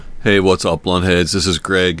Hey, what's up, Blunt-heads? This is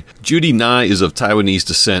Greg. Judy Nye is of Taiwanese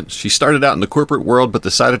descent. She started out in the corporate world, but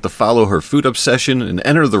decided to follow her food obsession and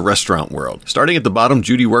enter the restaurant world. Starting at the bottom,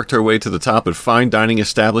 Judy worked her way to the top at fine dining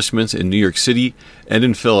establishments in New York City and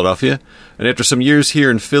in Philadelphia. And after some years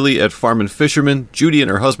here in Philly at Farm and Fisherman, Judy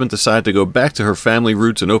and her husband decided to go back to her family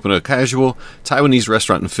roots and open a casual Taiwanese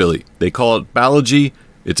restaurant in Philly. They call it Balaji.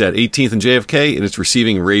 It's at 18th and JFK, and it's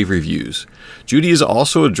receiving rave reviews. Judy is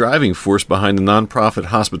also a driving force behind the nonprofit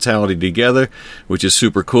Hospitality Together, which is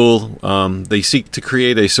super cool. They seek to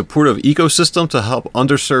create a supportive ecosystem to help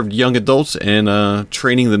underserved young adults and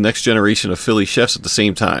training the next generation of Philly chefs at the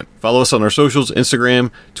same time. Follow us on our socials,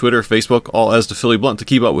 Instagram, Twitter, Facebook, all as The Philly Blunt to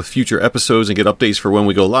keep up with future episodes and get updates for when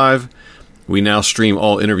we go live. We now stream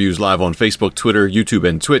all interviews live on Facebook, Twitter, YouTube,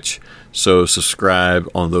 and Twitch, so subscribe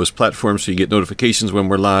on those platforms so you get notifications when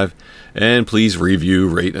we're live. And please review,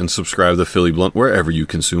 rate, and subscribe to Philly Blunt wherever you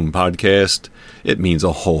consume podcasts. It means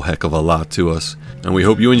a whole heck of a lot to us. And we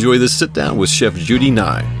hope you enjoy this sit-down with Chef Judy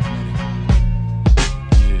Nye.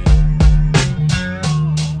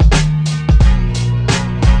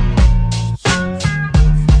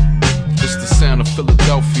 It's the sound of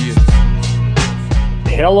Philadelphia.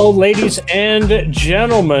 Hello, ladies and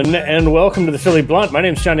gentlemen, and welcome to the Philly Blunt. My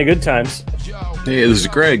name's Johnny Goodtimes. Hey, this is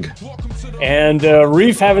Greg. And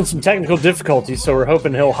Reef having some technical difficulties, so we're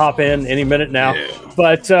hoping he'll hop in any minute now. Yeah.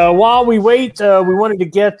 But while we wait, we wanted to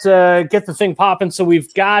get the thing popping. So we're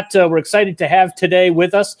excited to have today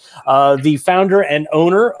with us the founder and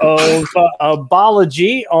owner of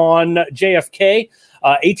Balaji on JFK.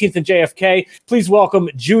 18th and JFK. Please welcome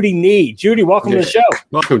Judy Nye. Judy, welcome to the show.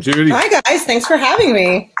 Welcome, Judy. Hi, guys. Thanks for having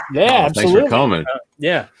me. Yeah, absolutely. Thanks for coming.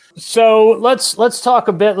 Yeah. So let's talk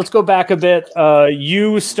a bit. Let's go back a bit.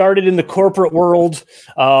 You started in the corporate world.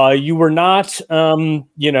 You were not,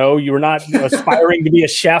 you were not aspiring to be a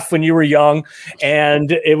chef when you were young,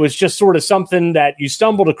 and it was just sort of something that you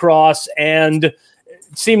stumbled across and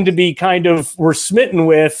seemed to be kind of were smitten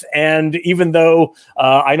with. And even though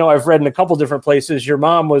I know I've read in a couple different places, your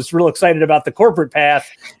mom was real excited about the corporate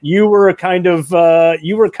path, you were kind of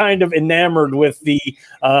enamored with the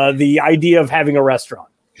idea of having a restaurant.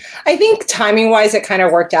 I think timing wise, it kind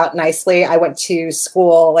of worked out nicely. I went to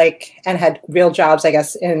school and had real jobs, I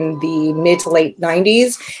guess, in the mid to late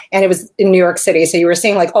 90s. And it was in New York City. So you were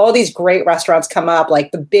seeing all these great restaurants come up,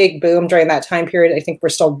 like the big boom during that time period. I think we're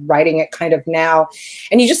still riding it kind of now.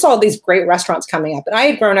 And you just saw these great restaurants coming up. And I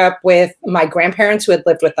had grown up with my grandparents who had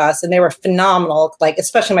lived with us, and they were phenomenal,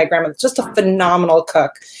 especially my grandmother, just a phenomenal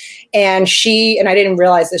cook. And I didn't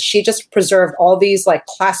realize this, she just preserved all these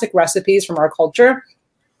classic recipes from our culture.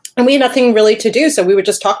 And we had nothing really to do. So we would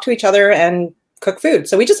just talk to each other and cook food.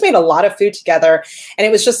 So we just made a lot of food together. And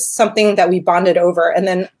it was just something that we bonded over. And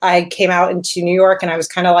then I came out into New York and I was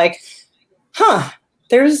kind of like,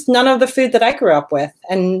 there's none of the food that I grew up with.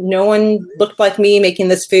 And no one looked like me making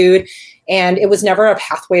this food. And it was never a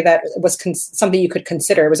pathway that was something you could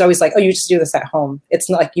consider. It was always like, oh, you just do this at home. It's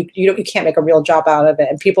not like you can't make a real job out of it.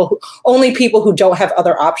 And only people who don't have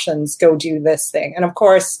other options go do this thing. And of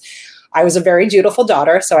course, I was a very dutiful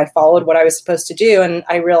daughter, so I followed what I was supposed to do. And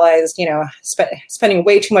I realized, spending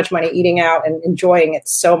way too much money eating out and enjoying it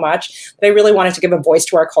so much that I really wanted to give a voice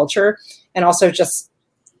to our culture and also just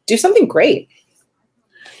do something great.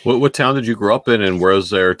 What town did you grow up in, and where was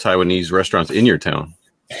there Taiwanese restaurants in your town?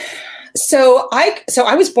 So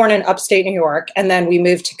I was born in upstate New York, and then we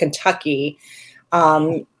moved to Kentucky.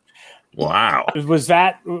 Wow. Was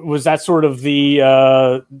that sort of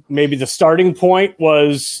the maybe the starting point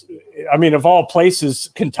was, of all places,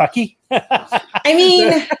 Kentucky?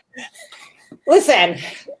 Listen,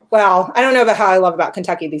 well, I don't know about how I love about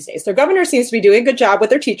Kentucky these days. Their governor seems to be doing a good job with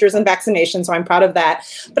their teachers and vaccination, so I'm proud of that.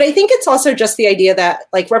 But I think it's also just the idea that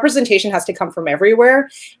representation has to come from everywhere.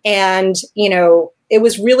 And, it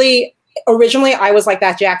was really originally I was like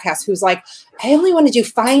that jackass who's like, I only want to do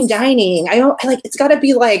fine dining. It's got to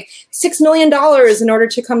be $6 million in order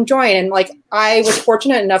to come join. And I was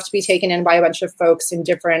fortunate enough to be taken in by a bunch of folks in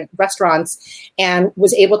different restaurants and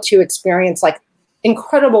was able to experience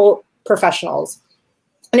incredible professionals.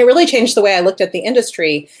 And it really changed the way I looked at the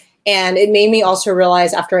industry. And it made me also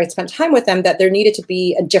realize after I spent time with them that there needed to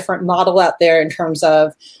be a different model out there in terms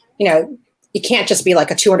of, you can't just be a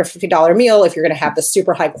 $250 meal if you're going to have the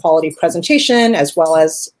super high quality presentation as well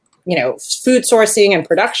as, food sourcing and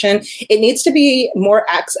production. It needs to be more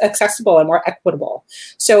accessible and more equitable.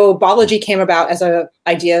 So Balaji came about as an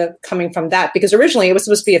idea coming from that, because originally it was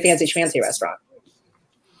supposed to be a fancy schmancy restaurant.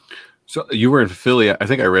 So you were in Philly, I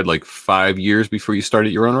think I read 5 years before you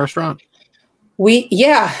started your own restaurant?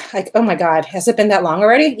 Oh my God, has it been that long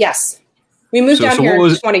already? Yes. We moved down here in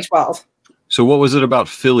 2012. So what was it about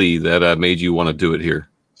Philly that made you want to do it here?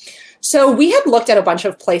 So we had looked at a bunch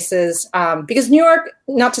of places because New York,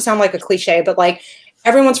 not to sound like a cliche, but like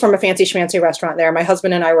everyone's from a fancy schmancy restaurant there. My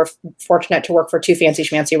husband and I were fortunate to work for two fancy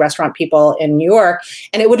schmancy restaurant people in New York.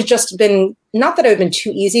 And it would have just been, not that it would have been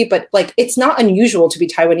too easy, but like it's not unusual to be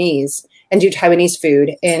Taiwanese and do Taiwanese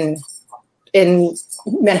food in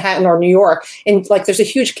Manhattan or New York. And like there's a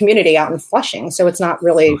huge community out in Flushing. So it's not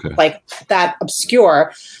really like that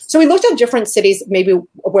obscure. So we looked at different cities maybe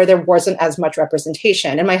where there wasn't as much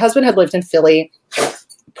representation. And my husband had lived in Philly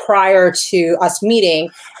prior to us meeting,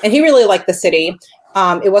 and he really liked the city.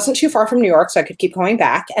 It wasn't too far from New York, so I could keep going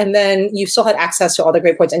back. And then you still had access to all the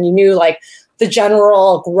great points, and you knew like the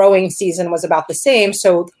general growing season was about the same.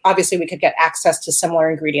 So obviously we could get access to similar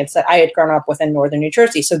ingredients that I had grown up with in Northern New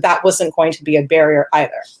Jersey. So that wasn't going to be a barrier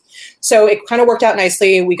either. So it kind of worked out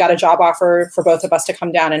nicely. We got a job offer for both of us to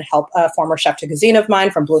come down and help a former chef de cuisine of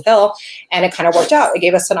mine from Blue Hill. And it kind of worked out. It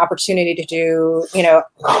gave us an opportunity to do,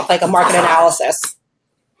 like a market analysis.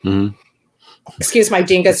 Mm-hmm. Excuse my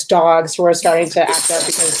dingus dogs who are starting to act up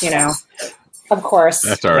because, of course.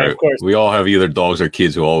 That's all right. Of course. We all have either dogs or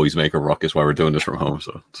kids who always make a ruckus while we're doing this from home,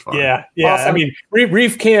 so it's fine. Yeah. Awesome. I mean,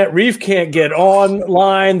 Reef can't get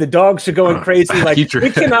online. The dogs are going crazy. Like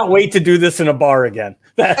we cannot wait to do this in a bar again.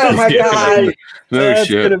 Oh my God. That's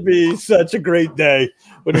going to be such a great day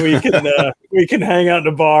when we can hang out in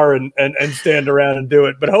a bar and stand around and do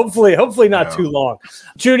it. But hopefully not too long.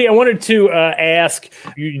 Judy, I wanted to ask,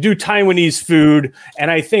 you do Taiwanese food, and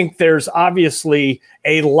I think there's obviously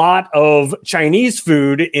a lot of Chinese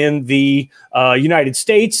food in the United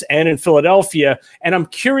States and in Philadelphia. And I'm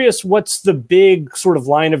curious, what's the big sort of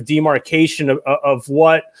line of demarcation of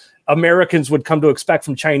what Americans would come to expect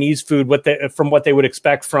from Chinese food, from what they would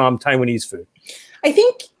expect from Taiwanese food? I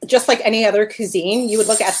think just like any other cuisine, you would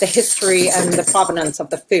look at the history and the provenance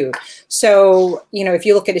of the food. So, if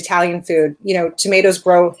you look at Italian food, tomatoes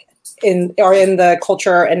grow in the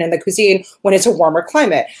culture and in the cuisine when it's a warmer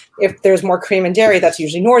climate. If there's more cream and dairy, that's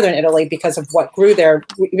usually Northern Italy because of what grew there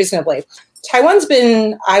reasonably. Taiwan's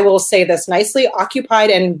been, I will say this nicely,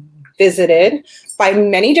 occupied and visited by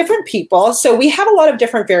many different people. So we have a lot of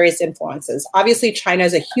different various influences. Obviously, China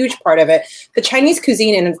is a huge part of it. The Chinese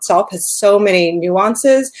cuisine in itself has so many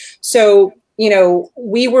nuances. So,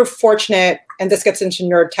 we were fortunate, and this gets into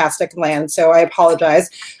nerdtastic land, so I apologize.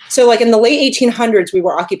 So like in the late 1800s, we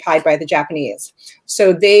were occupied by the Japanese.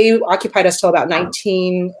 So they occupied us till about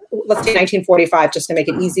 1945, just to make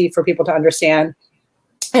it easy for people to understand.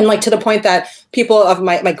 And like to the point that people of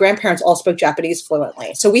my grandparents all spoke Japanese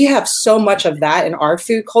fluently. So we have so much of that in our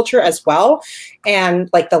food culture as well. And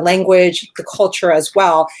like the language, the culture as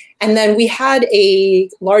well. And then we had a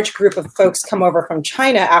large group of folks come over from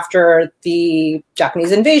China after the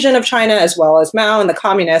Japanese invasion of China, as well as Mao and the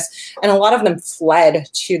communists. And a lot of them fled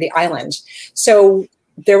to the island. So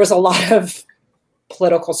there was a lot of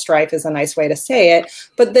political strife is a nice way to say it.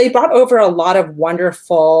 But they brought over a lot of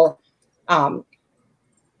wonderful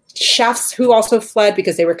chefs who also fled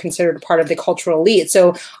because they were considered part of the cultural elite.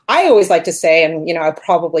 So I always like to say, and I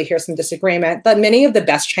probably hear some disagreement, but many of the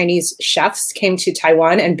best Chinese chefs came to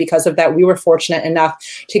Taiwan. And because of that, we were fortunate enough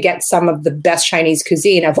to get some of the best Chinese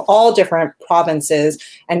cuisine of all different provinces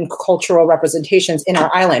and cultural representations in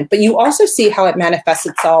our island. But you also see how it manifests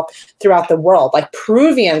itself throughout the world. Like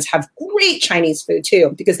Peruvians have great Chinese food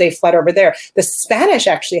too, because they fled over there. The Spanish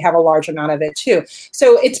actually have a large amount of it too.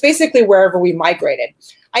 So it's basically wherever we migrated.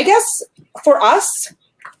 I guess for us,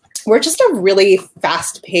 we're just a really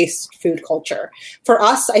fast-paced food culture. For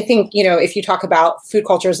us, I think, if you talk about food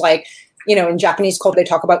cultures like, in Japanese culture, they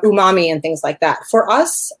talk about umami and things like that. For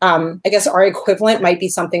us, I guess our equivalent might be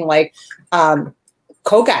something like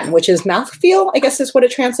kogan, which is mouthfeel, I guess is what it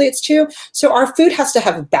translates to. So our food has to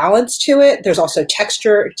have balance to it. There's also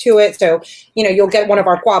texture to it. So, you'll get one of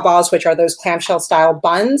our guabas, which are those clamshell style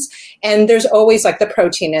buns. And there's always like the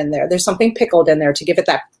protein in there. There's something pickled in there to give it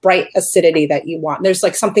that bright acidity that you want. There's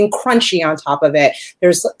like something crunchy on top of it.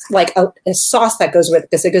 There's like a sauce that goes with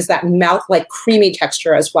this. It gives that mouth like creamy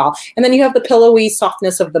texture as well. And then you have the pillowy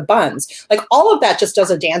softness of the buns. Like all of that just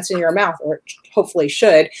does a dance in your mouth, or hopefully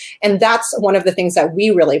should. And that's one of the things that we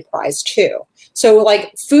really prize too. So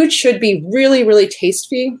like food should be really, really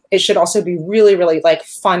tasty. It should also be really, really like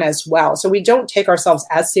fun as well. So we don't take ourselves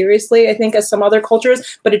as seriously, I think, as some other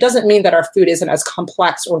cultures, but it doesn't mean that our food isn't as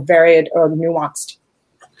complex or varied or nuanced.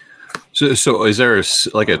 So is there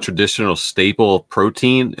a traditional staple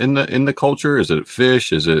protein in the culture? Is it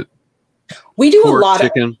fish? Is it pork,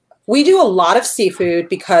 chicken? We do a lot of seafood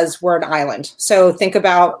because we're an island. So think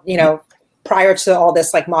about, prior to all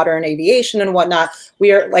this like modern aviation and whatnot,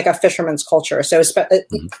 we are like a fisherman's culture. So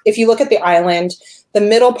if you look at the island, the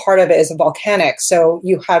middle part of it is volcanic. So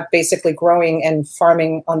you have basically growing and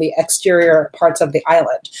farming on the exterior parts of the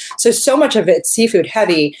island. So much of it's seafood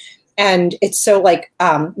heavy. And it's so like,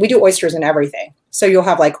 we do oysters and everything. So you'll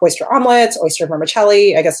have like oyster omelets, oyster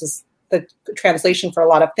vermicelli, I guess is the translation for a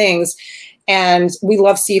lot of things. And we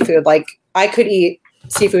love seafood. Like I could eat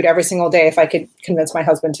seafood every single day if I could convince my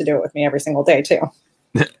husband to do it with me every single day too.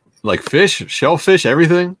 Like fish, shellfish,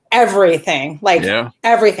 everything? Everything. Like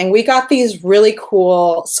everything. We got these really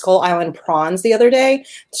cool Skull Island prawns the other day,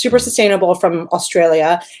 super sustainable from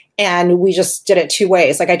Australia. And we just did it 2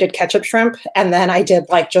 ways. Like I did ketchup shrimp and then I did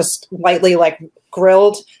like just lightly like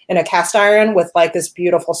grilled in a cast iron with like this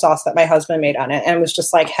beautiful sauce that my husband made on it. And it was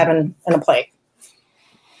just like heaven in a plate.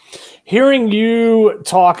 Hearing you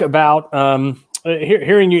talk about,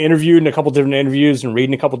 hearing you interviewed in a couple different interviews and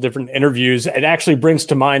reading a couple different interviews, it actually brings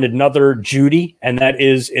to mind another Judy, and that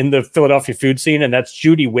is in the Philadelphia food scene, and that's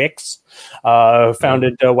Judy Wicks,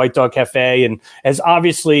 founded White Dog Cafe, and has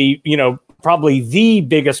obviously, probably the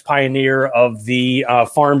biggest pioneer of the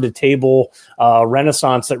farm to table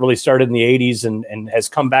renaissance that really started in the 80s and has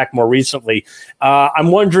come back more recently. I'm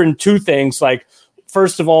wondering 2 things, like,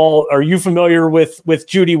 first of all, are you familiar with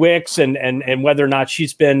Judy Wicks and whether or not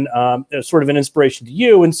she's been sort of an inspiration to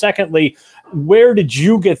you? And secondly, where did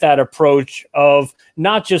you get that approach of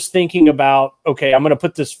not just thinking about, okay, I'm going to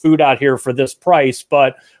put this food out here for this price,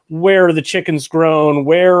 but where are the chickens grown?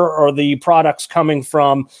 Where are the products coming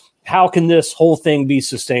from? How can this whole thing be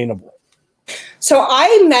sustainable? So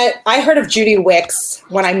I heard of Judy Wicks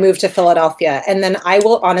when I moved to Philadelphia. And then I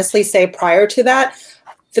will honestly say prior to that,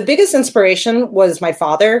 the biggest inspiration was my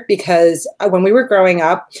father, because when we were growing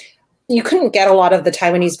up, you couldn't get a lot of the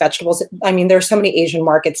Taiwanese vegetables. I mean, there's so many Asian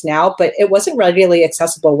markets now, but it wasn't readily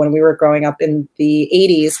accessible when we were growing up in the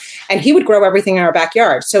 80s. And he would grow everything in our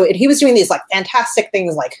backyard. So he was doing these like fantastic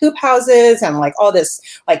things like hoop houses and like all this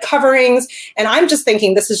like coverings. And I'm just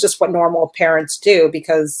thinking this is just what normal parents do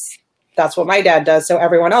because that's what my dad does. So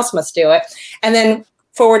everyone else must do it. And then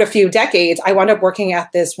forward a few decades, I wound up working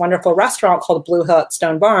at this wonderful restaurant called Blue Hill at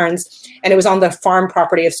Stone Barns. And it was on the farm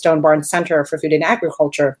property of Stone Barns Center for Food and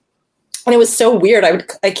Agriculture. And it was so weird.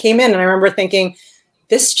 I came in and I remember thinking,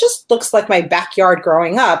 this just looks like my backyard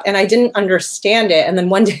growing up. And I didn't understand it. And then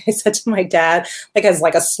one day I said to my dad, like as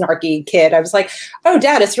like a snarky kid, I was like, oh,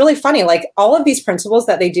 Dad, it's really funny. Like all of these principles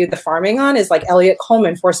that they do the farming on is like Elliot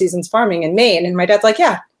Coleman, 4 Seasons Farming in Maine. And my dad's like,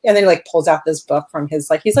 yeah. And then he like pulls out this book from his,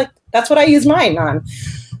 like, he's like, that's what I use mine on.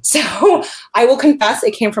 So I will confess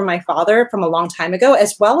it came from my father from a long time ago,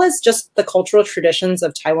 as well as just the cultural traditions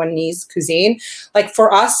of Taiwanese cuisine. Like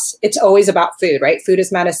for us, it's always about food, right? Food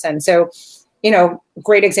is medicine. So,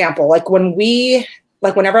 great example. Like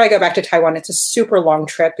whenever I go back to Taiwan, it's a super long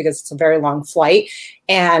trip because it's a very long flight.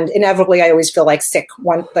 And inevitably, I always feel like sick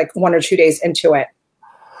 1 or 2 days into it.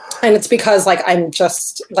 And it's because like, I'm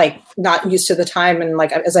just like not used to the time. And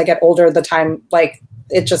like, as I get older, the time, like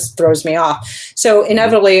it just throws me off. So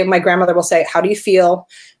inevitably my grandmother will say, how do you feel?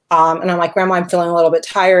 And I'm like, Grandma, I'm feeling a little bit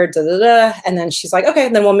tired. Da, da, da. And then she's like, okay,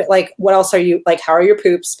 then we'll like, what else are you like? How are your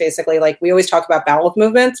poops? Basically, like we always talk about bowel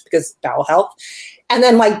movements because bowel health. And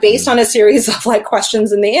then like based on a series of like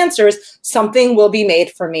questions and the answers, something will be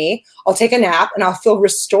made for me. I'll take a nap and I'll feel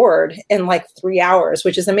restored in like 3 hours,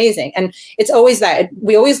 which is amazing. And it's always that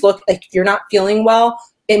we always look like if you're not feeling well,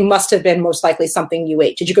 it must have been most likely something you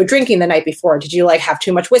ate. Did you go drinking the night before? Did you like have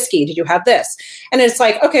too much whiskey? Did you have this? And it's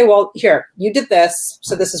like, okay, well, here, you did this.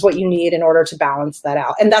 So this is what you need in order to balance that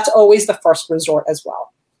out. And that's always the first resort as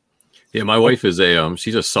well. Yeah, my wife is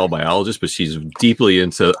she's a cell biologist, but she's deeply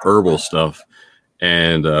into herbal stuff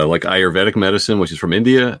and like Ayurvedic medicine, which is from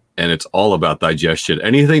India. And it's all about digestion.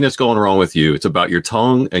 Anything that's going wrong with you, it's about your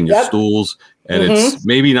tongue and your stools. And it's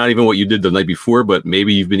maybe not even what you did the night before, but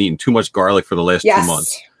maybe you've been eating too much garlic for the last 2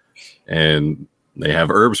 months. And they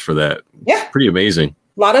have herbs for that. Yeah. Pretty amazing.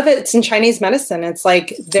 A lot of it's in Chinese medicine. It's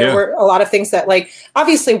like there were a lot of things that like,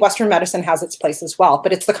 obviously Western medicine has its place as well,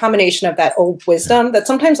 but it's the combination of that old wisdom that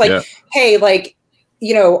sometimes like, hey, like,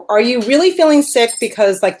 are you really feeling sick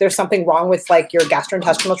because like there's something wrong with like your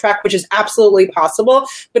gastrointestinal tract, which is absolutely possible.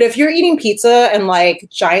 But if you're eating pizza and like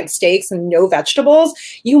giant steaks and no vegetables,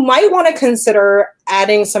 you might want to consider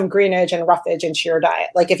adding some greenage and roughage into your diet.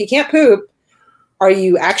 Like if you can't poop, are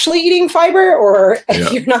you actually eating fiber? Or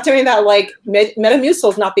if you're not doing that, like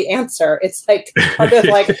Metamucil is not the answer. It's like,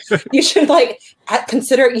 like you should like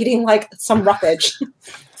consider eating like some roughage.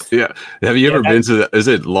 Yeah. Have you ever been to is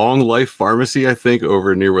it Long Life Pharmacy, I think,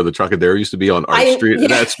 over near where the Trocadero used to be on Arch Street? Yeah.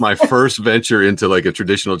 That's my first venture into like a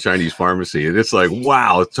traditional Chinese pharmacy. And it's like,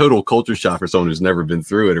 wow, total culture shock for someone who's never been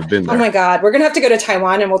through it or been there. Oh my God. We're going to have to go to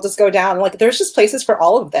Taiwan and we'll just go down. Like there's just places for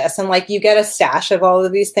all of this. And like you get a stash of all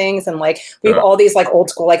of these things. And like we have all these like old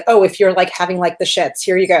school, like, oh, if you're like having like the shits,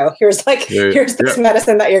 here you go. Here's this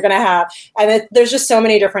medicine that you're going to have. And there's just so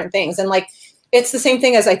many different things. And like, it's the same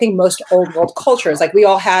thing as I think most old world cultures. Like we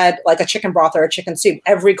all had like a chicken broth or a chicken soup.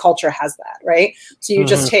 Every culture has that, right? So you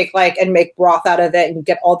just take like and make broth out of it and you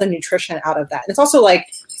get all the nutrition out of that. And it's also like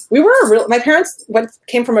my parents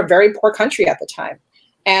came from a very poor country at the time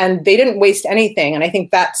and they didn't waste anything. And I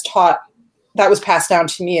think that was passed down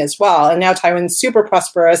to me as well. And now Taiwan's super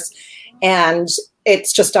prosperous and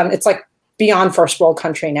it's like beyond first world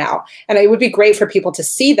country now. And it would be great for people to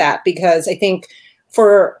see that because I think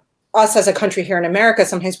for us as a country here in America,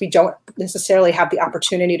 sometimes we don't necessarily have the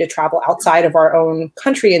opportunity to travel outside of our own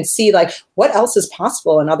country and see like what else is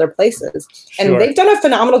possible in other places. And they've done a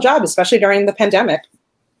phenomenal job, especially during the pandemic.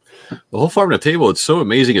 The whole farm to table, it's so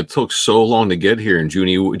amazing. It took so long to get here. And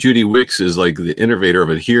Judy Wicks is like the innovator of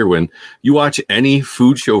it here. When you watch any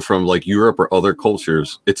food show from like Europe or other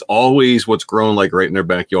cultures, it's always what's grown like right in their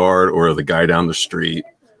backyard or the guy down the street.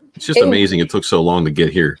 It's just amazing. It took so long to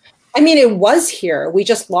get here. I mean, it was here. We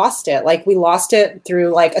just lost it. Like we lost it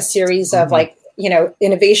through like a series of like,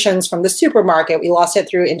 innovations from the supermarket. We lost it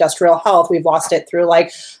through industrial health. We've lost it through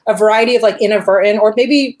like a variety of like inadvertent or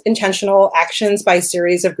maybe intentional actions by a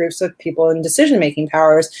series of groups of people in decision-making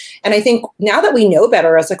powers. And I think now that we know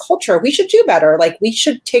better as a culture, we should do better. Like we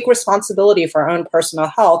should take responsibility for our own personal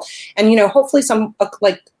health. And, hopefully some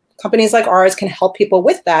like companies like ours can help people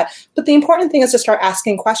with that. But the important thing is to start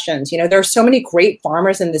asking questions. There are so many great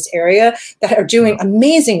farmers in this area that are doing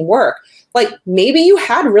amazing work. Like maybe you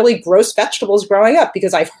had really gross vegetables growing up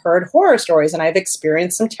because I've heard horror stories and I've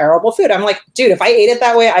experienced some terrible food. I'm like, dude, if I ate it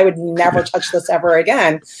that way, I would never touch this ever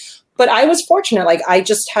again. But I was fortunate. Like I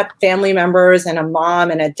just had family members and a mom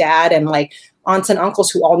and a dad and like aunts and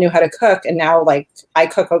uncles who all knew how to cook. And now like I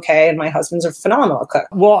cook okay. And my husband's a phenomenal cook.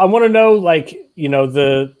 Well, I want to know like,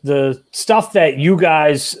 the stuff that you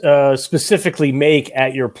guys specifically make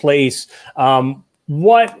at your place.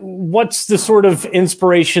 What's the sort of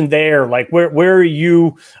inspiration there? Like where are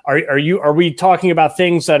you, are we talking about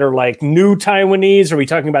things that are like new Taiwanese? Are we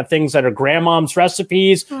talking about things that are grandmom's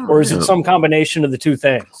recipes or is it some combination of the two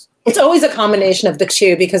things? It's always a combination of the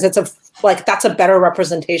two because that's a better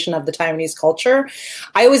representation of the Taiwanese culture.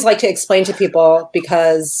 I always like to explain to people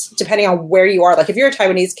because depending on where you are, like if you're a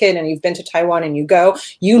Taiwanese kid and you've been to Taiwan and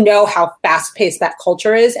you know how fast paced that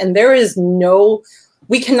culture is. And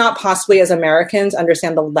we cannot possibly as Americans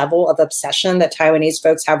understand the level of obsession that Taiwanese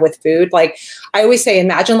folks have with food. Like I always say,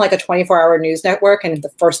 imagine like a 24-hour news network and the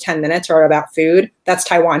first 10 minutes are about food. That's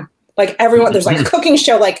Taiwan. Like everyone, there's like a cooking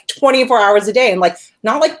show like 24 hours a day and like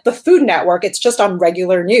not like the Food Network. It's just on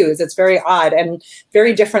regular news. It's very odd and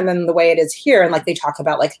very different than the way it is here. And like they talk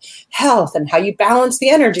about like health and how you balance the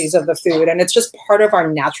energies of the food. And it's just part of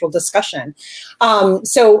our natural discussion.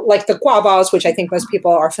 So like the guabaos, which I think most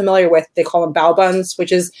people are familiar with, they call them bao buns,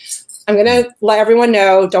 which is, I'm going to let everyone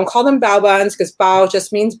know, don't call them bao buns because bao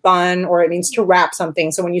just means bun or it means to wrap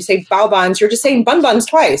something. So when you say bao buns, you're just saying bun buns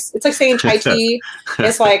twice. It's like saying chai tea.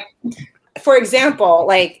 It's like, for example,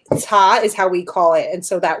 like ta is how we call it. And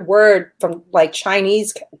so that word from like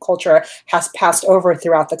Chinese culture has passed over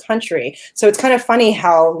throughout the country. So it's kind of funny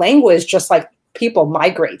how language, just like people,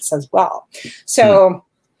 migrates as well. So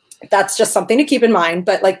that's just something to keep in mind.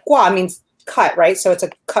 But like gua means cut, right? So it's a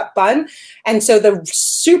cut bun. And so the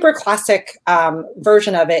super classic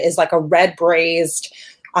version of it is like a red braised,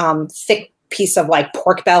 thick piece of like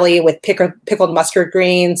pork belly with pickled mustard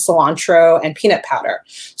greens, cilantro, and peanut powder.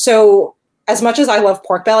 So as much as I love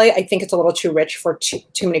pork belly, I think it's a little too rich for too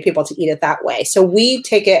many people to eat it that way. So we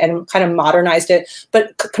take it and kind of modernized it.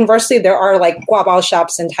 But conversely, there are like guabao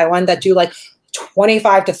shops in Taiwan that do like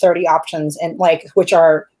 25 to 30 options and like, which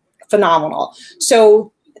are phenomenal.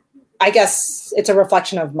 So I guess it's a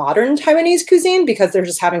reflection of modern Taiwanese cuisine because they're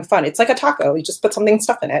just having fun. It's like a taco. You just put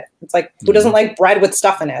stuff in it. It's like, who doesn't like bread with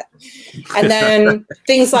stuff in it? And then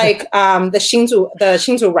things like the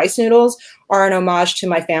Xinzu rice noodles are an homage to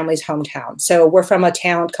my family's hometown. So we're from a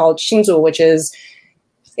town called Xinzu, which is,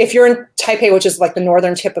 if you're in Taipei, which is like the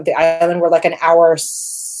northern tip of the island, we're like an hour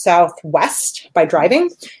southwest by driving.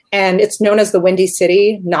 And it's known as the Windy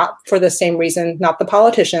City, not for the same reason, not the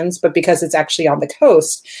politicians, but because it's actually on the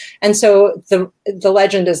coast. And so the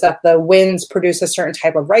legend is that the winds produce a certain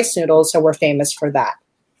type of rice noodles, so we're famous for that.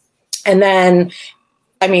 And then,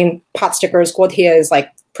 I mean, pot stickers, guotie is like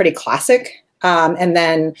pretty classic And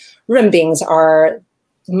then rimbings are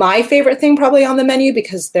my favorite thing probably on the menu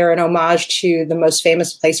because they're an homage to the most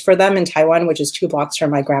famous place for them in Taiwan, which is 2 blocks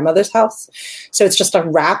from my grandmother's house. So it's just a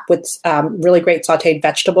wrap with really great sauteed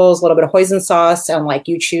vegetables, a little bit of hoisin sauce, and like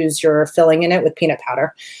you choose your filling in it with peanut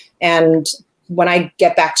powder. And when I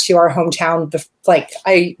get back to our hometown,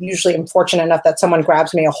 I usually am fortunate enough that someone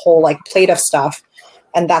grabs me a whole like plate of stuff,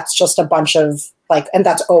 and that's just a bunch of and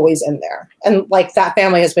that's always in there. And like that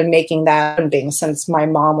family has been making that being since my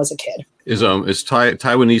mom was a kid. Is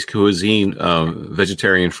Taiwanese cuisine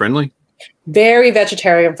vegetarian friendly? Very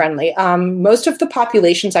vegetarian friendly. Most of the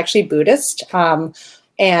population is actually Buddhist. And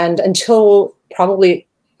until probably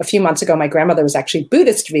a few months ago, my grandmother was actually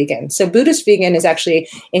Buddhist vegan. So Buddhist vegan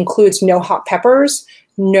includes no hot peppers,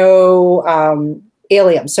 no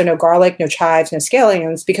alliums, so no garlic, no chives, no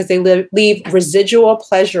scallions, because they leave residual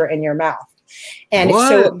pleasure in your mouth.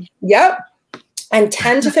 And yep. And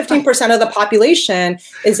 10 to 15% of the population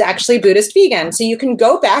is actually Buddhist vegan. So you can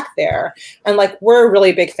go back there and like, we're a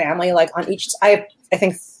really big family, like on each, I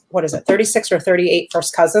think, 36 or 38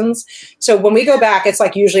 first cousins. So when we go back, it's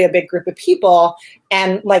like usually a big group of people,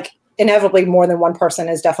 and like inevitably more than one person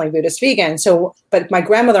is definitely Buddhist vegan. So, but my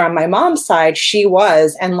grandmother on my mom's side, she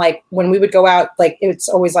was, and like when we would go out, like it's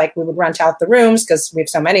always like we would rent out the rooms because we have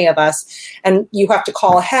so many of us, and you have to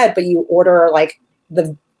call ahead, but you order like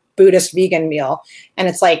the Buddhist vegan meal, and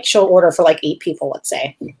it's like she'll order for like 8 people, let's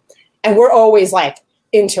say, and we're always like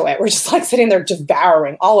into it. We're just like sitting there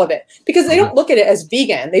devouring all of it because they don't look at it as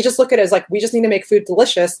vegan. They just look at it as like, we just need to make food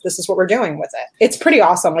delicious. This is what we're doing with it. It's pretty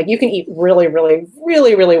awesome. Like you can eat really, really,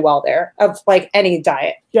 really, really well there of like any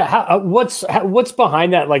diet. Yeah. What's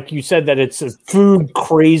behind that? Like you said that it's a food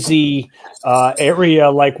crazy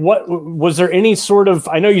area. Like what was there any sort of,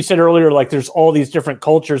 I know you said earlier, like there's all these different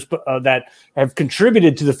cultures that have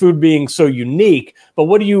contributed to the food being so unique, but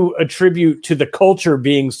what do you attribute to the culture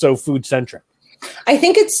being so food centric? I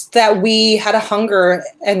think it's that we had a hunger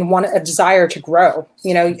and a desire to grow,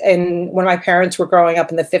 you know, and when my parents were growing up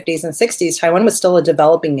in the 50s and 60s, Taiwan was still a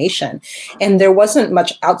developing nation and there wasn't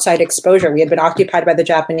much outside exposure. We had been occupied by the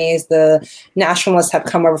Japanese, the nationalists have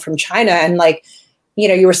come over from China, and like, you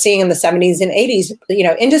know, you were seeing in the 70s and 80s, you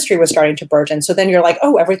know, industry was starting to burgeon. So then you're like,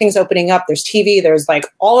 oh, everything's opening up. There's TV, there's like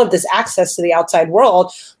all of this access to the outside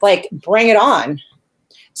world, like bring it on.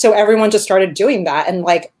 So everyone just started doing that. And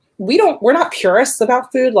like, we're not purists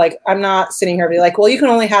about food. Like I'm not sitting here and be like, well, you can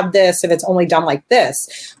only have this if it's only done like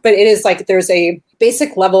this. But it is like, there's a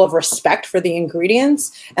basic level of respect for the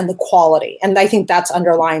ingredients and the quality. And I think that's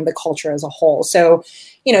underlying the culture as a whole. So,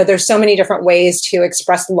 you know, there's so many different ways to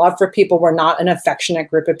express love for people. We're not an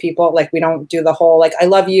affectionate group of people. Like we don't do the whole, like, I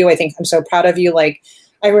love you. I think I'm so proud of you. Like,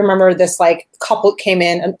 I remember this like couple came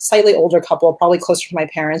in, a slightly older couple, probably closer to my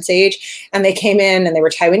parents' age. And they came in and they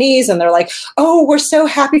were Taiwanese and they're like, oh, we're so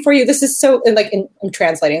happy for you. This is so, and like, I'm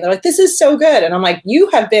translating. They're like, this is so good. And I'm like, you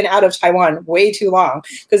have been out of Taiwan way too long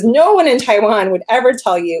because no one in Taiwan would ever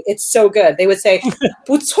tell you it's so good. They would say,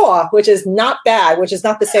 不错, which is not bad, which is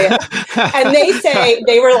not to say, and they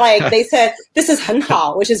said, this is 很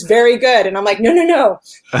好, which is very good. And I'm like, no.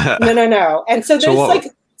 And so there's like,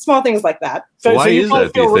 small things like that. So why is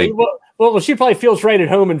that, do you think? Well, she probably feels right at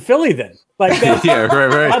home in Philly then. Like that. Yeah,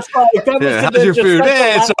 right. That's like, that yeah, how's your food?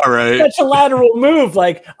 It's all right. Such a lateral move.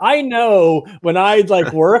 Like I know when I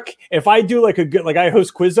like work, if I do like a good, like I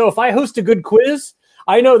host Quizzo, if I host a good quiz,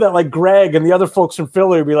 I know that like Greg and the other folks from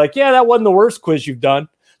Philly will be like, yeah, that wasn't the worst quiz you've done.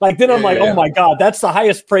 Like then I'm oh my God, that's the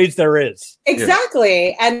highest praise there is. Exactly.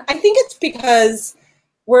 Yeah. And I think it's because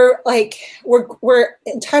we're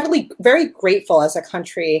entirely very grateful as a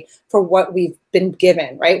country for what we've been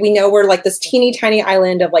given, right? We know we're like this teeny tiny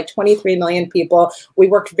island of like 23 million people. We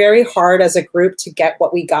worked very hard as a group to get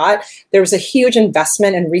what we got. There was a huge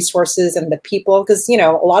investment in resources and the people, because, you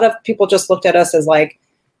know, a lot of people just looked at us as like,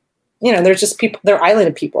 you know, they're just people, they're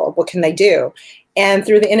island people. What can they do? And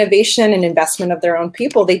through the innovation and investment of their own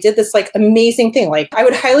people, they did this like amazing thing. Like I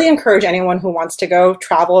would highly encourage anyone who wants to go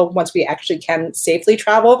travel, once we actually can safely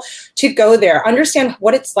travel, to go there, understand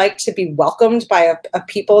what it's like to be welcomed by a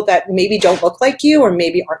people that maybe don't look like you or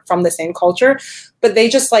maybe aren't from the same culture, but they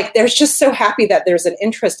just like, they're just so happy that there's an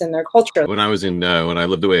interest in their culture. When I was when I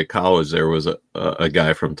lived away at college, there was a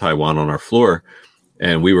guy from Taiwan on our floor,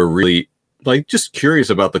 and we were really like just curious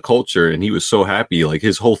about the culture, and he was so happy. Like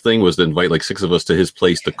his whole thing was to invite like 6 of us to his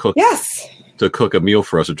place to cook. Yes. To cook a meal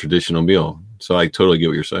for us, a traditional meal. So I totally get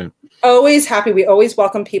what you're saying. Always happy. We always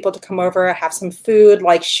welcome people to come over, have some food,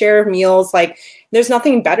 like share meals. Like there's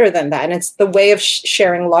nothing better than that. And it's the way of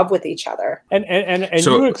sharing love with each other. And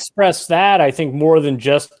so, you express that, I think, more than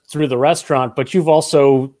just through the restaurant, but you've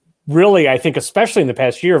also really, I think, especially in the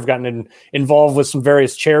past year, have gotten involved with some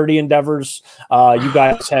various charity endeavors. You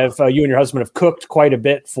guys have, you and your husband have cooked quite a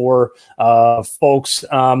bit for folks.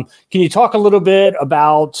 Can you talk a little bit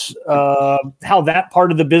about how that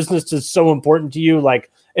part of the business is so important to you?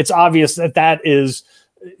 Like, it's obvious that is,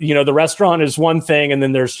 the restaurant is one thing, and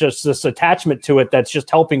then there's just this attachment to it that's just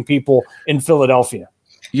helping people in Philadelphia.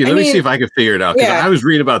 Yeah, let me see if I can figure it out. Because I was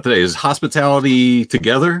reading about today. Is Hospitality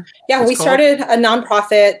Together? Yeah, we started a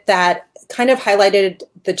nonprofit that kind of highlighted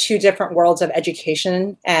the two different worlds of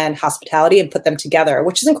education and hospitality and put them together,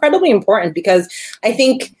 which is incredibly important because I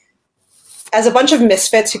think as a bunch of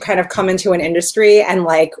misfits who kind of come into an industry and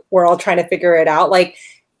like we're all trying to figure it out, like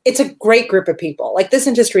it's a great group of people. Like this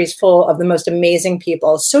industry is full of the most amazing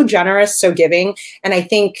people, so generous, so giving. And I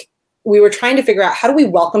think we were trying to figure out how do we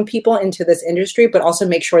welcome people into this industry, but also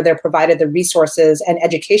make sure they're provided the resources and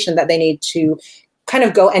education that they need to kind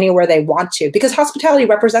of go anywhere they want to, because hospitality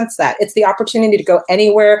represents that. It's the opportunity to go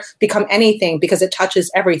anywhere, become anything, because it touches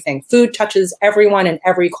everything. Food touches everyone and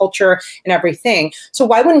every culture and everything. So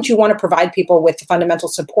why wouldn't you want to provide people with fundamental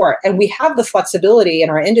support? And we have the flexibility in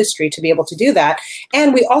our industry to be able to do that.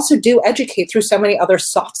 And we also do educate through so many other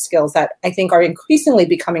soft skills that I think are increasingly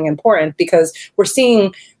becoming important because we're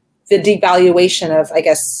seeing the devaluation of, I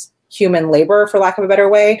guess, human labor, for lack of a better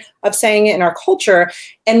way of saying it, in our culture.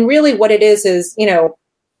 And really what it is,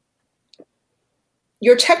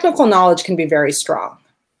 your technical knowledge can be very strong,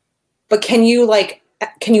 but can you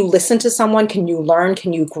listen to someone? Can you learn?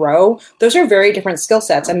 Can you grow? Those are very different skill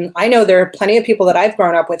sets. And I know there are plenty of people that I've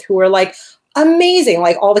grown up with who are like amazing.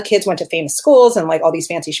 Like all the kids went to famous schools and like all these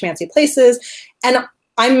fancy schmancy places. And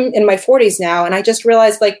I'm in my 40s now. And I just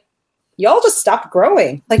realized like, y'all just stopped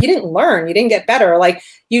growing. Like you didn't learn, you didn't get better. Like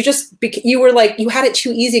you were like, you had it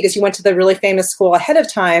too easy because you went to the really famous school ahead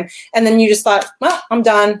of time. And then you just thought, well, I'm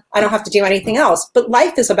done. I don't have to do anything else. But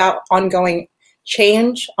life is about ongoing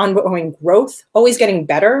change, ongoing growth, always getting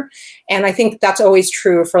better. And I think that's always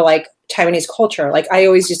true for like Taiwanese culture. Like I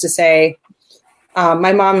always used to say,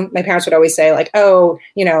 my parents would always say like, oh,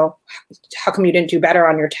 how come you didn't do better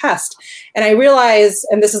on your test? And I realized,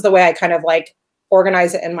 and this is the way I kind of like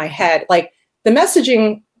organize it in my head, like the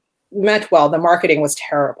messaging meant well, the marketing was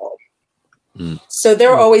terrible. So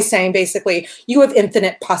they're always saying basically, you have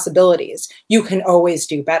infinite possibilities. You can always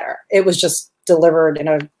do better. It was just delivered in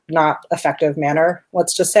a not effective manner,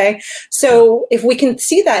 let's just say. So if we can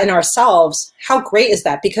see that in ourselves, how great is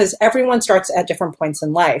that? Because everyone starts at different points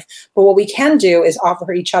in life. But what we can do is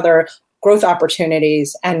offer each other growth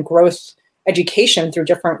opportunities and growth education through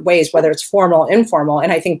different ways, whether it's formal, informal.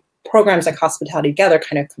 And I think programs like Hospitality Together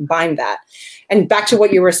kind of combine that. And back to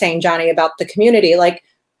what you were saying, Johnny, about the community, like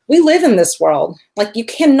we live in this world, like you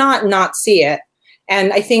cannot not see it.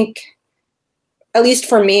 And I think, at least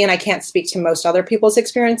for me, and I can't speak to most other people's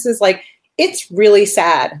experiences, like it's really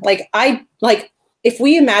sad. Like if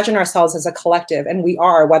we imagine ourselves as a collective, and we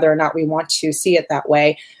are, whether or not we want to see it that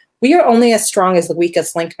way, we are only as strong as the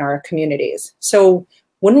weakest link in our communities. So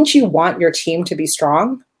wouldn't you want your team to be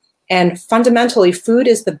strong? And fundamentally, food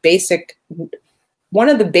is one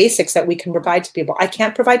of the basics that we can provide to people. I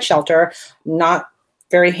can't provide shelter, not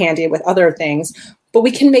very handy with other things, but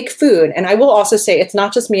we can make food. And I will also say it's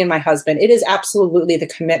not just me and my husband. It is absolutely the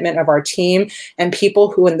commitment of our team and people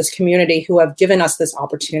who in this community who have given us this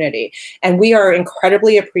opportunity. And we are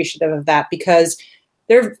incredibly appreciative of that because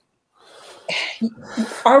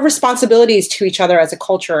our responsibilities to each other as a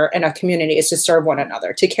culture and a community is to serve one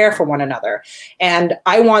another, to care for one another. And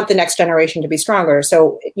I want the next generation to be stronger.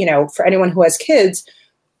 So, for anyone who has kids,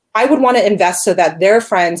 I would want to invest so that their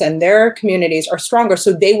friends and their communities are stronger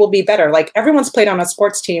so they will be better. Like everyone's played on a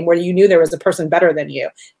sports team where you knew there was a person better than you.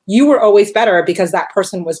 You were always better because that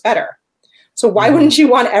person was better. So why wouldn't you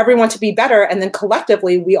want everyone to be better? And then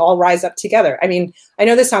collectively, we all rise up together. I mean, I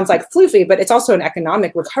know this sounds like floofy, but it's also an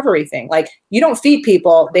economic recovery thing. Like you don't feed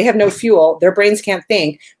people. They have no fuel. Their brains can't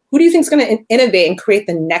think. Who do you think is going to innovate and create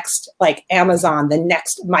the next like Amazon, the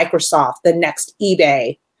next Microsoft, the next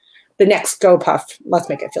eBay, the next GoPuff? Let's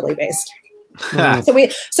make it Philly based. So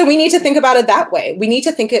we need to think about it that way. We need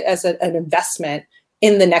to think it as an investment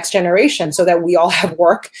in the next generation so that we all have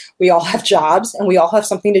work, we all have jobs, and we all have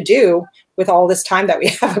something to do with all this time that we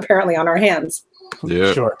have apparently on our hands.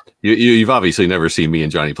 Yeah, sure. You've obviously never seen me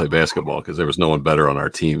and Johnny play basketball because there was no one better on our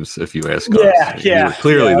teams. If you ask us, you were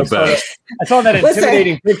clearly the best. I saw that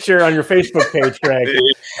intimidating picture on your Facebook page, Greg.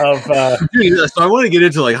 So I want to get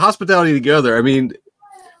into like Hospitality Together. I mean,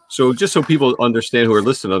 so just so people understand who are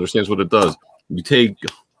listening, understands what it does. You take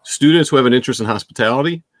students who have an interest in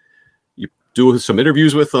hospitality, you do some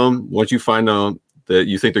interviews with them. Once you find out that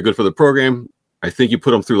you think they're good for the program, I think you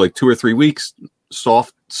put them through like 2 or 3 weeks,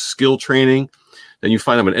 soft skill training. Then you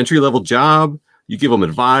find them an entry-level job. You give them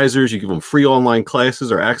advisors. You give them free online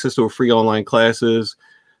classes or access to free online classes.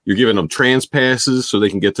 You're giving them trans passes so they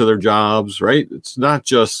can get to their jobs, right? It's not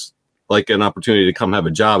just like an opportunity to come have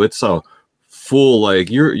a job. It's a full, like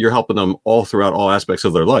you're helping them all throughout all aspects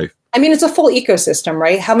of their life. I mean, it's a full ecosystem,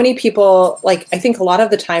 right? How many people, like, I think a lot of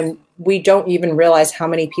the time we don't even realize how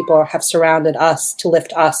many people have surrounded us to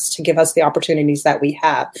lift us, to give us the opportunities that we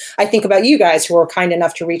have. I think about you guys who were kind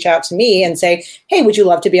enough to reach out to me and say, hey, would you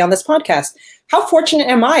love to be on this podcast? How fortunate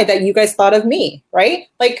am I that you guys thought of me, right?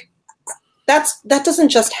 Like, that doesn't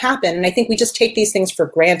just happen. And I think we just take these things for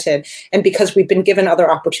granted. And because we've been given other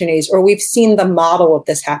opportunities or we've seen the model of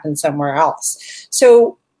this happen somewhere else.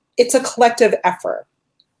 So it's a collective effort.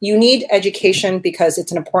 You need education because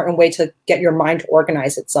it's an important way to get your mind to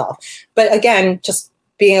organize itself. But again, just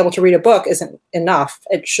being able to read a book isn't enough.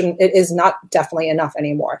 It is not definitely enough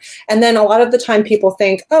anymore. And then a lot of the time people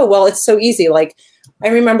think, oh, well, it's so easy. Like, I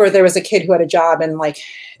remember there was a kid who had a job and like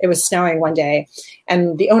it was snowing one day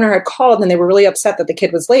and the owner had called and they were really upset that the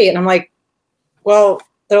kid was late. And I'm like, well,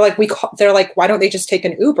 they're like, why don't they just take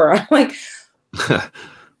an Uber? I'm like,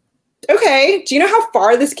 okay, do you know how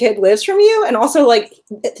far this kid lives from you? And also, like,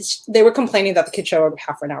 they were complaining that the kid showed up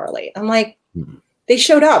half an hour late. I'm like, they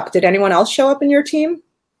showed up. Did anyone else show up in your team?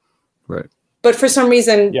 Right. But for some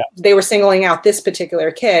reason, they were singling out this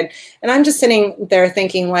particular kid. And I'm just sitting there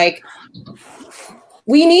thinking, like,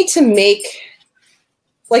 we need to make,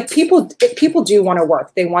 like, people do want to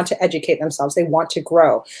work. They want to educate themselves. They want to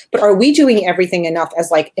grow. But are we doing everything enough as,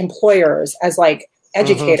 like, employers, as, like,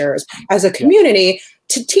 educators, as a community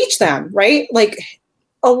to teach them, right? Like,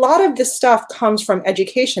 a lot of this stuff comes from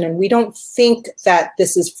education, and we don't think that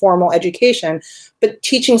this is formal education, but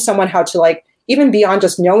teaching someone how to, like, even beyond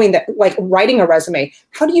just knowing that, like, writing a resume,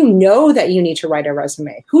 how do you know that you need to write a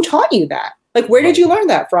resume? Who taught you that? Like, where did you learn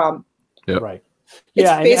that from? Yep. Right. It's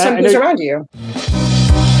based on who's around you.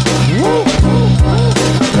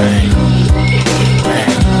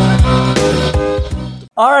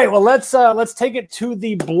 All right, well, let's take it to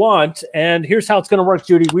the blunt, and here's how it's going to work,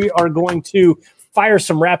 Judy. We are going to fire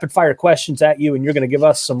some rapid fire questions at you, and you're going to give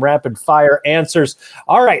us some rapid fire answers.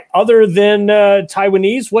 All right, other than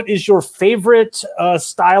Taiwanese, what is your favorite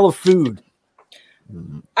style of food?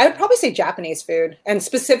 I would probably say Japanese food, and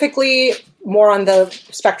specifically more on the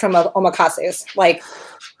spectrum of omakases, like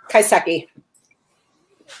kaiseki.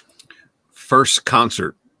 First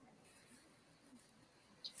concert.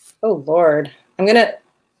 Oh, Lord. I'm going to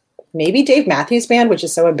maybe Dave Matthews Band, which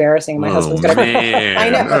is so embarrassing. My husband's going to. I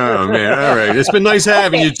know. Oh, man. All right. It's been nice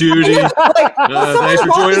having you, Judy. Thanks for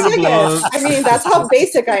joining the blog. I mean, that's how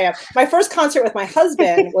basic I am. My first concert with my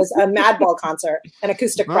husband was a Madball concert, an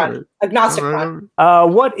acoustic front, agnostic front.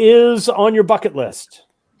 What is on your bucket list?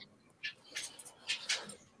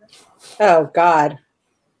 Oh, God.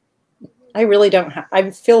 I really don't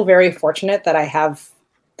I feel very fortunate that I have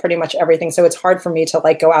pretty much everything. So it's hard for me to,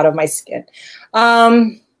 like, go out of my skin.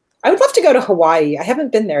 I would love to go to Hawaii. I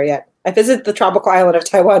haven't been there yet. I visited the tropical island of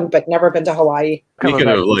Taiwan, but never been to Hawaii. Speaking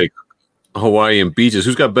of, like, Hawaii and beaches,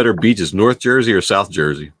 who's got better beaches, North Jersey or South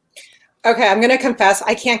Jersey? Okay, I'm going to confess,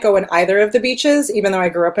 I can't go in either of the beaches, even though I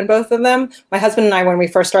grew up in both of them. My husband and I, when we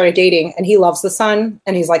first started dating, and he loves the sun,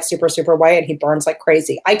 and he's, like, super, super white, and he burns like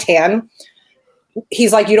crazy. I tan.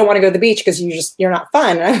 He's like, you don't want to go to the beach because you're not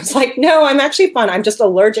fun. And I was like, no, I'm actually fun. I'm just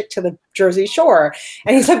allergic to the Jersey Shore.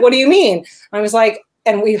 And he's like, what do you mean? I was like,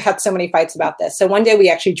 and we've had so many fights about this. So one day we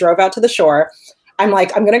actually drove out to the shore. I'm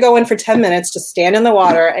like, I'm going to go in for 10 minutes, just stand in the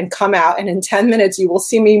water and come out. And in 10 minutes, you will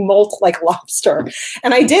see me molt like lobster.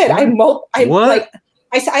 And I did. I have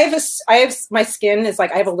my skin is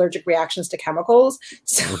like, I have allergic reactions to chemicals.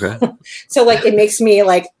 So, so like, it makes me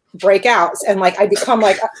like break out. And like, I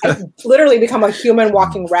literally become a human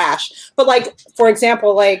walking rash. But like, for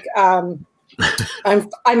example, like, I'm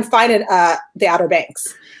fine in the Outer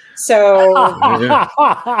Banks. So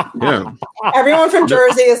everyone from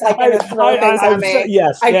Jersey is like going to throw things at me.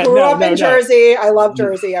 Yes, I grew up in Jersey. I love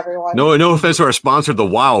Jersey, everyone. No offense to our sponsor, the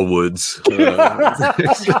Wildwoods.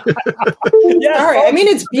 Sorry, I mean,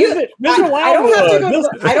 it's beautiful. I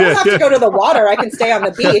don't have to go to the water. I can stay on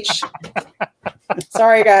the beach.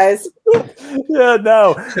 Sorry, guys. Yeah,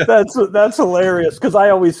 no, that's hilarious because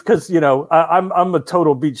I'm a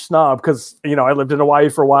total beach snob because I lived in Hawaii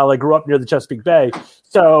for a while. I grew up near the Chesapeake Bay,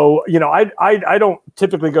 so I don't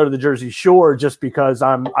typically go to the Jersey Shore just because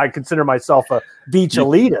I consider myself a beach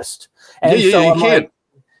elitist. And you can't.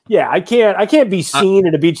 I can't be seen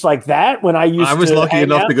at a beach like that when I was lucky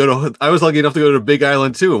enough to go to Big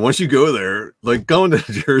Island too. And once you go there, like going to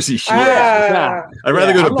the Jersey Shore, I'd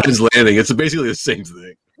rather go to Penn's Landing. It's basically the same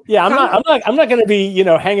thing. Yeah, I'm not going to be,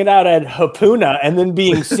 hanging out at Hapuna and then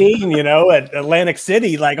being seen, at Atlantic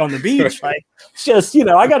City, like on the beach. Like, it's just,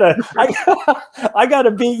 I gotta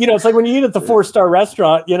be, it's like when you eat at the 4-star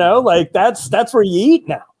restaurant, like that's where you eat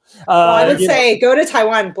now. Well, I would say go to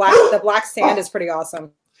Taiwan. The black sand is pretty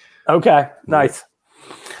awesome. Okay, nice.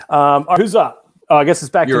 Who's up? Oh, I guess it's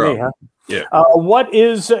back to me, huh? Yeah. What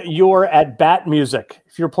is your at bat music?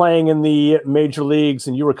 If you're playing in the major leagues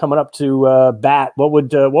and you were coming up to bat, what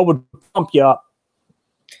would pump you up?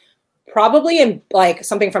 Probably in like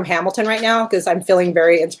something from Hamilton right now, because I'm feeling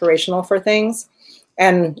very inspirational for things,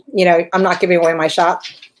 and I'm not giving away my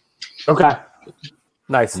shot. Okay.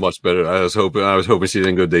 Nice. Much better. I was hoping she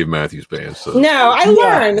didn't go Dave Matthews Band. So. No, I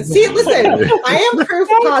learned. See, listen, I am proof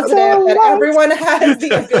positive that everyone has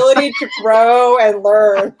the ability to grow and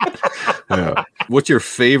learn. Yeah. What's your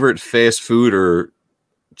favorite fast food or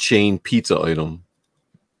chain pizza item?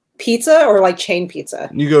 Pizza or like chain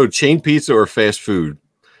pizza? You go chain pizza or fast food.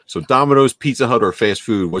 So Domino's, Pizza Hut, or fast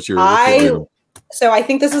food. What's your item? So I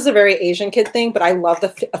think this is a very Asian kid thing, but I love the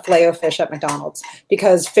filet of fish at McDonald's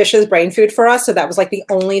because fish is brain food for us. So that was like the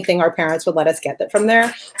only thing our parents would let us get that from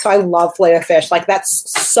there. So I love filet of fish. Like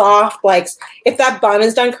that's soft. Like if that bun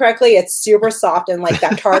is done correctly, it's super soft, and like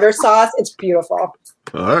that tartar sauce, it's beautiful.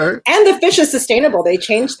 All right. And the fish is sustainable. They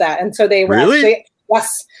changed that. And so they were really?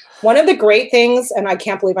 Yes. One of the great things, and I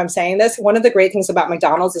can't believe I'm saying this, one of the great things about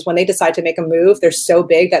McDonald's is when they decide to make a move, they're so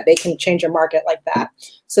big that they can change a market like that.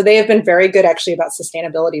 So they have been very good actually about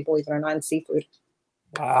sustainability, believe it or not, in seafood.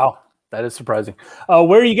 Wow. That is surprising.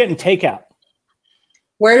 Where are you getting takeout?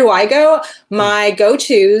 Where do I go? My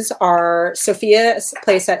go-tos are Sophia's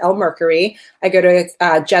place at El Mercury. I go to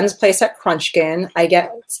Jen's place at Crunchkin. I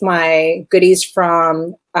get my goodies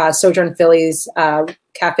from Sojourn Philly's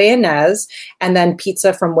Cafe Inez, and then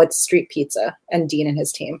pizza from Wood Street Pizza and Dean and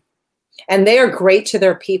his team. And they are great to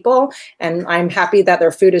their people, and I'm happy that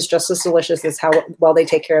their food is just as delicious as how well they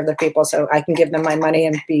take care of their people, so I can give them my money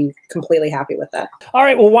and be completely happy with that. All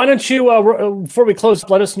right, well, why don't you, before we close,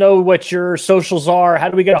 let us know what your socials are. How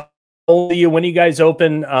do we get a hold of you? When are you guys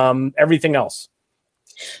open? Everything else.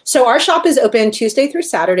 So our shop is open Tuesday through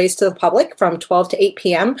Saturdays to the public from 12 to 8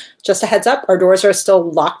 p.m. Just a heads up, our doors are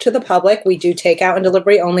still locked to the public. We do takeout and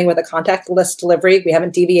delivery only with a contactless delivery. We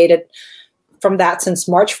haven't deviated from that since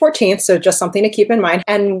March 14th, so just something to keep in mind.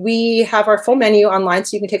 And we have our full menu online,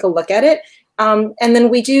 so you can take a look at it. And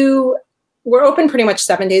then we're open pretty much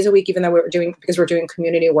 7 days a week, even though we're doing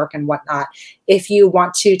community work and whatnot. If you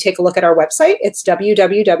want to take a look at our website, it's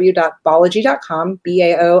www.baology.com,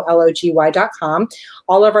 BAOLOGY.com.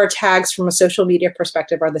 All of our tags from a social media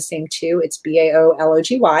perspective are the same too. It's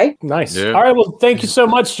BAOLOGY. Nice. Yeah. All right. Well, thank you so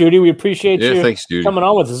much, Judy. We appreciate you thanks, Judy, coming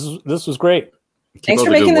on with us. This was great. Thanks for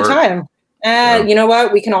making the time. You know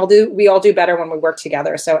what? We all do better when we work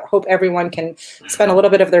together. So I hope everyone can spend a little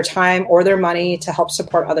bit of their time or their money to help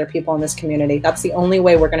support other people in this community. That's the only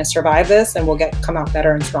way we're going to survive this, and we'll come out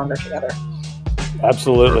better and stronger together.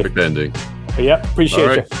 Absolutely. Perfect ending. Yeah.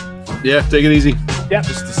 Appreciate you. Yeah. Take it easy. Yeah.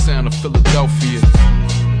 It's the sound of Philadelphia.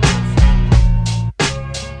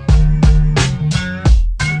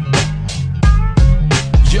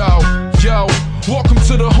 Yo. Welcome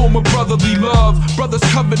to the home of brotherly love. Brothers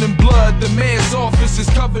covered in blood. The man's office is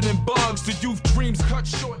covered in bugs. The youth dreams cut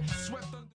short.